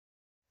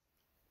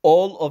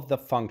All of the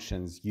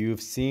functions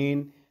you've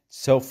seen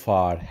so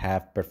far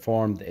have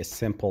performed a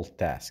simple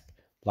task,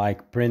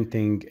 like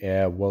printing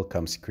a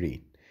welcome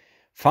screen.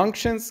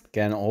 Functions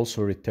can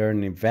also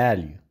return a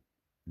value.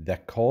 The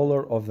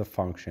caller of the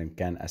function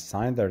can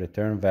assign the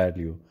return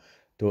value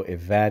to a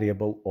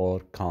variable or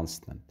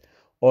constant,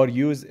 or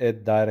use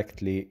it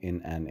directly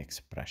in an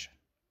expression.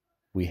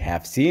 We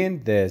have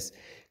seen this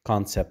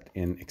concept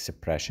in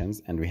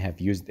expressions, and we have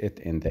used it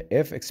in the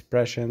if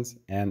expressions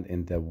and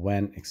in the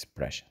when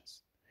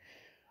expressions.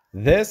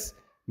 This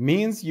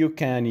means you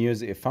can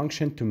use a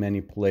function to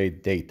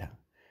manipulate data.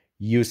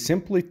 You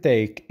simply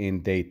take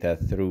in data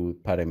through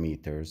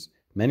parameters,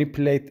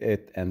 manipulate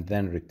it, and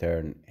then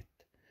return it.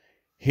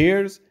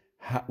 Here's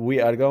how we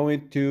are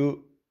going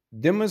to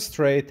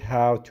demonstrate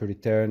how to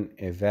return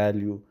a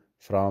value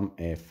from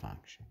a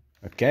function.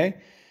 Okay,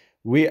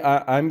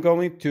 I'm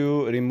going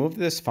to remove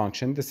this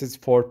function. This is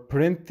for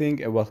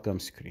printing a welcome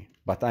screen,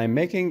 but I'm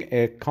making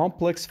a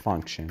complex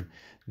function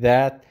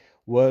that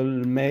will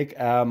make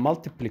a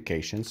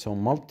multiplication. So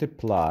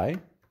multiply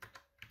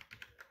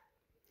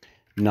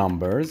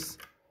numbers,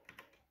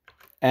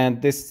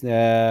 and this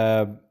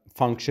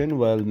function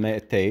will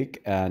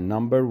take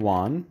number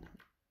 1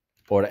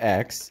 or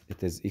x,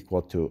 it is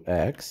equal to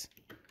x,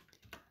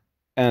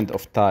 and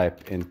of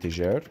type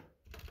integer,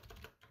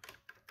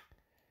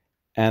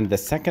 and the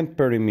second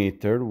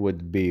parameter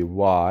would be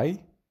y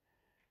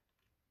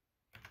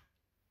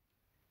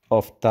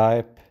of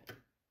type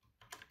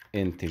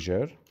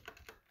integer.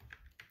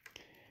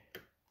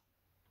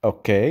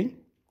 Okay,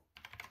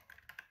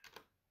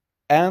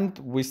 and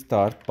we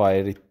start by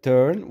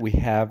return. We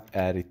have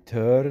a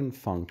return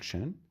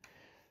function,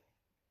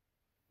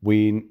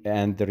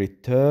 and the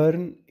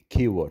return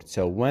keyword.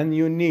 So when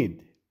you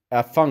need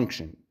a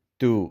function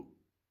to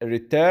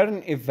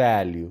return a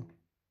value,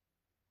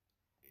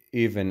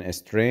 even a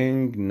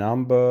string,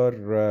 number,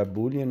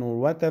 boolean, or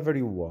whatever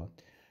you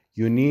want,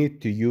 you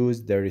need to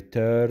use the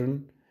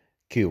return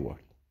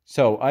keyword.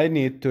 So I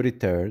need to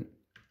return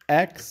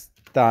x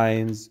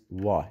times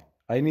y.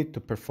 I need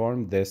to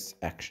perform this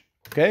action,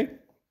 okay?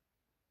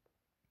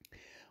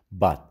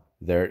 But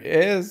there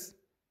is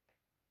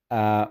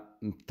a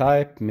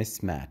type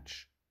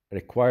mismatch,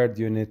 required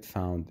unit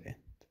found in,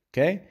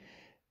 okay?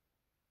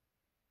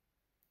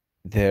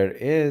 There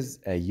is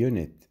a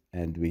unit,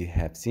 and we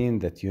have seen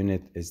that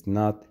unit is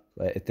not,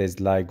 it is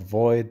like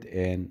void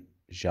in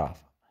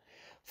Java.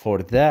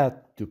 For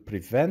that, to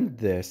prevent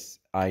this,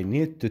 I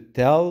need to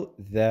tell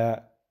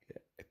the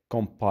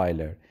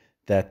compiler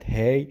that,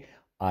 hey,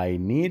 I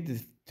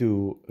need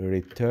to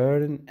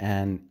return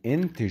an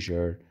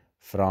integer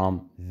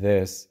from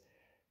this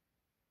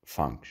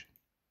function.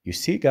 You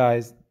see,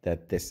 guys,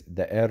 that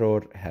the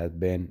error has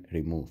been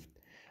removed.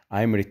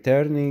 I'm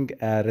returning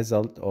a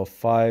result of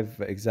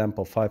 5,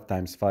 example 5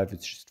 times 5,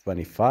 which is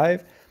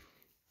 25,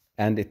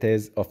 and it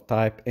is of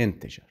type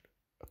integer,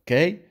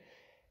 okay?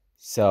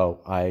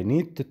 So I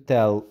need to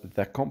tell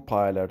the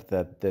compiler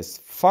that this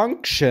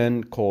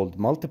function called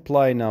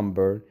multiply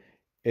number,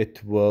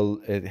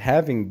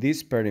 having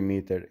this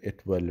parameter,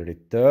 it will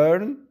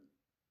return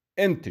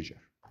integer,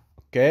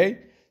 okay?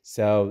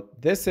 So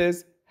this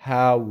is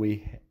how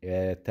we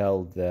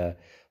tell the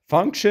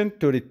function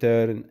to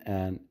return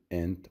an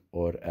int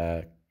or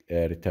a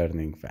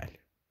returning value.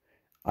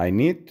 I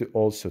need to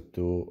also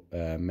to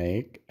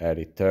make a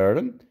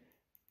return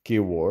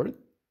keyword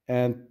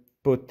and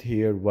put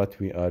here what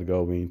we are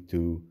going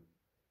to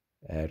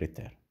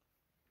return.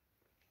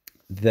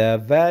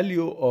 The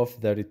value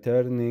of the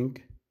returning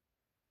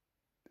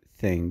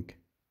thing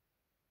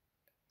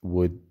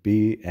would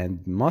be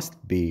and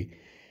must be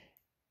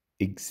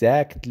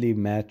exactly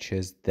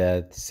matches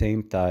the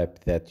same type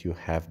that you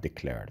have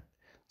declared.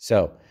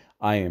 So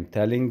I am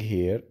telling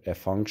here a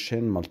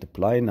function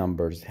multiply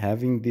numbers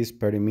having these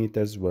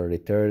parameters will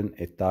return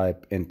a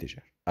type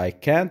integer. I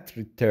can't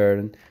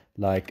return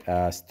like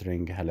a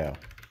string hello,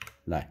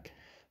 like.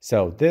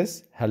 So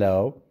this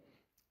hello,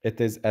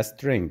 it is a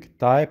string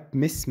type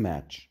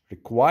mismatch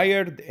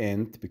required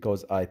int,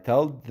 because I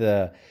tell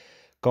the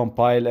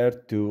compiler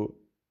to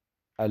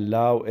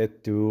allow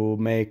it to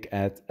make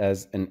it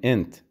as an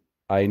int.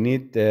 I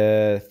need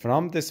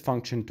from this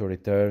function to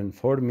return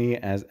for me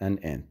as an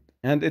int,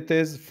 and it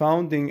is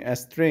founding a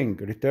string,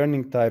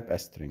 returning type a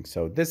string.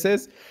 So this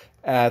is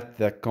at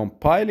the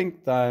compiling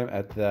time.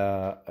 At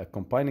the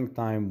compiling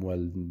time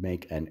will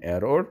make an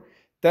error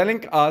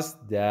telling us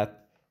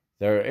that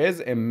there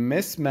is a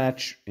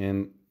mismatch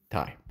in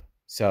type.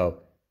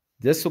 So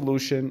the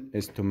solution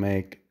is to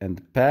make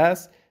and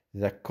pass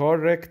the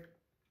correct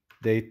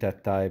data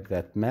type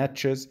that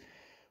matches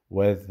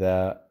with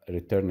the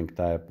returning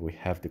type we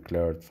have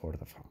declared for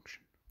the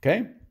function.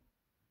 Okay?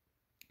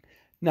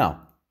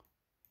 Now,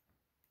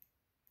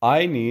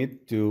 I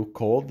need to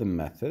call the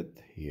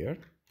method here.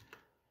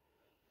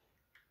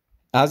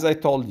 As I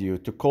told you,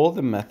 to call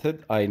the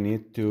method, I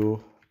need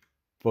to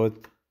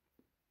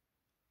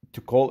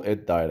call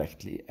it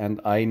directly.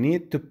 And I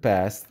need to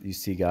pass, you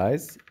see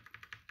guys,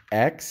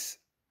 x,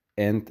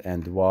 int,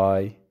 and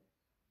y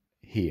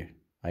here.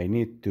 I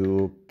need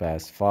to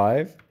pass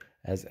 5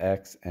 as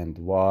x and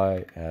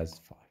y as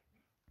 5.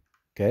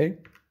 Okay.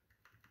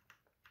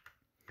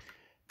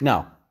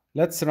 Now,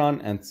 let's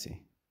run and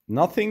see.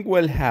 Nothing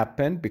will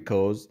happen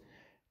because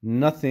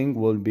nothing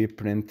will be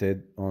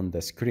printed on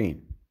the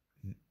screen.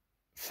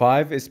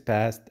 5 is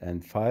passed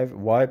and 5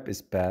 wipe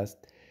is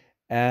passed,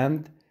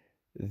 and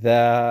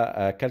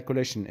the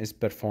calculation is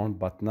performed,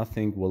 but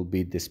nothing will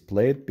be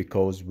displayed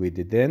because we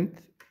didn't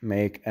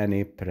make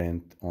any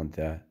print on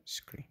the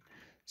screen.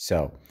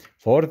 So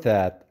for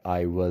that,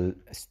 I will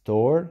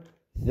store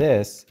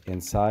this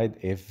inside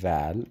a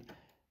val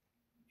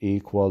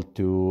equal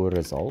to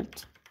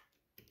result,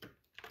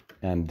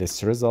 and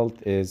this result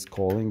is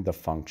calling the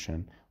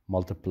function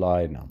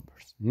multiply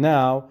numbers.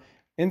 Now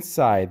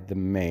inside the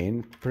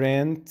main,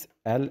 print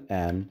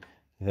ln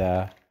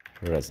the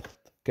result.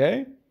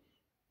 Okay,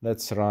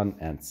 let's run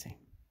and see.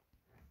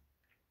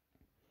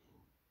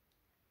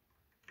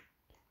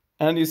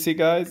 And you see,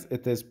 guys,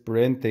 it is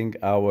printing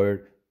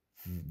our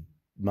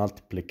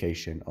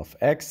multiplication of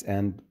x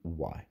and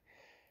y.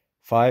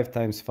 5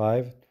 times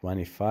 5,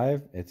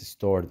 25. It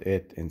stored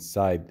it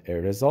inside a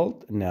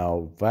result.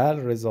 Now val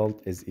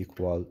result is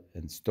equal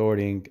and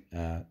storing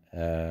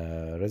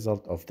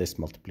result of this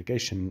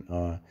multiplication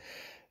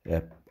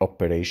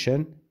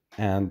operation,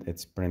 and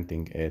it's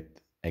printing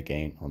it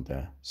again on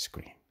the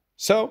screen.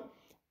 So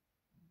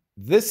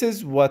this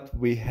is what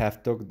we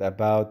have talked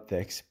about, the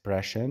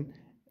expression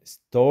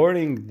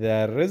storing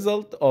the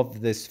result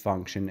of this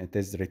function. It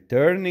is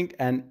returning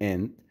an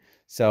int,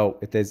 so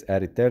it is a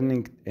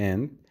returning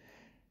int.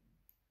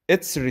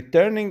 It's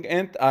returning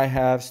int. I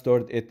have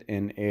stored it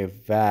in a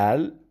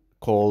val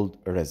called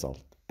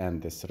result,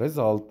 and this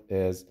result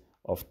is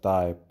of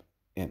type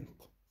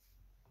int.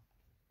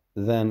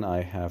 Then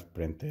I have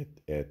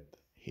printed it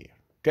here.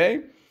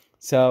 Okay,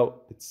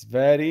 so it's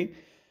very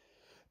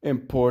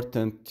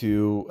important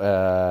to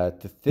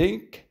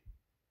think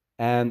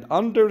and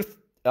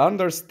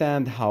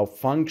understand how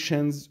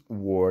functions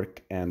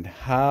work and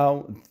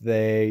how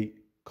they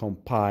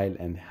compile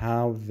and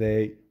how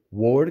they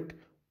work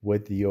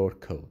with your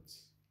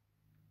codes.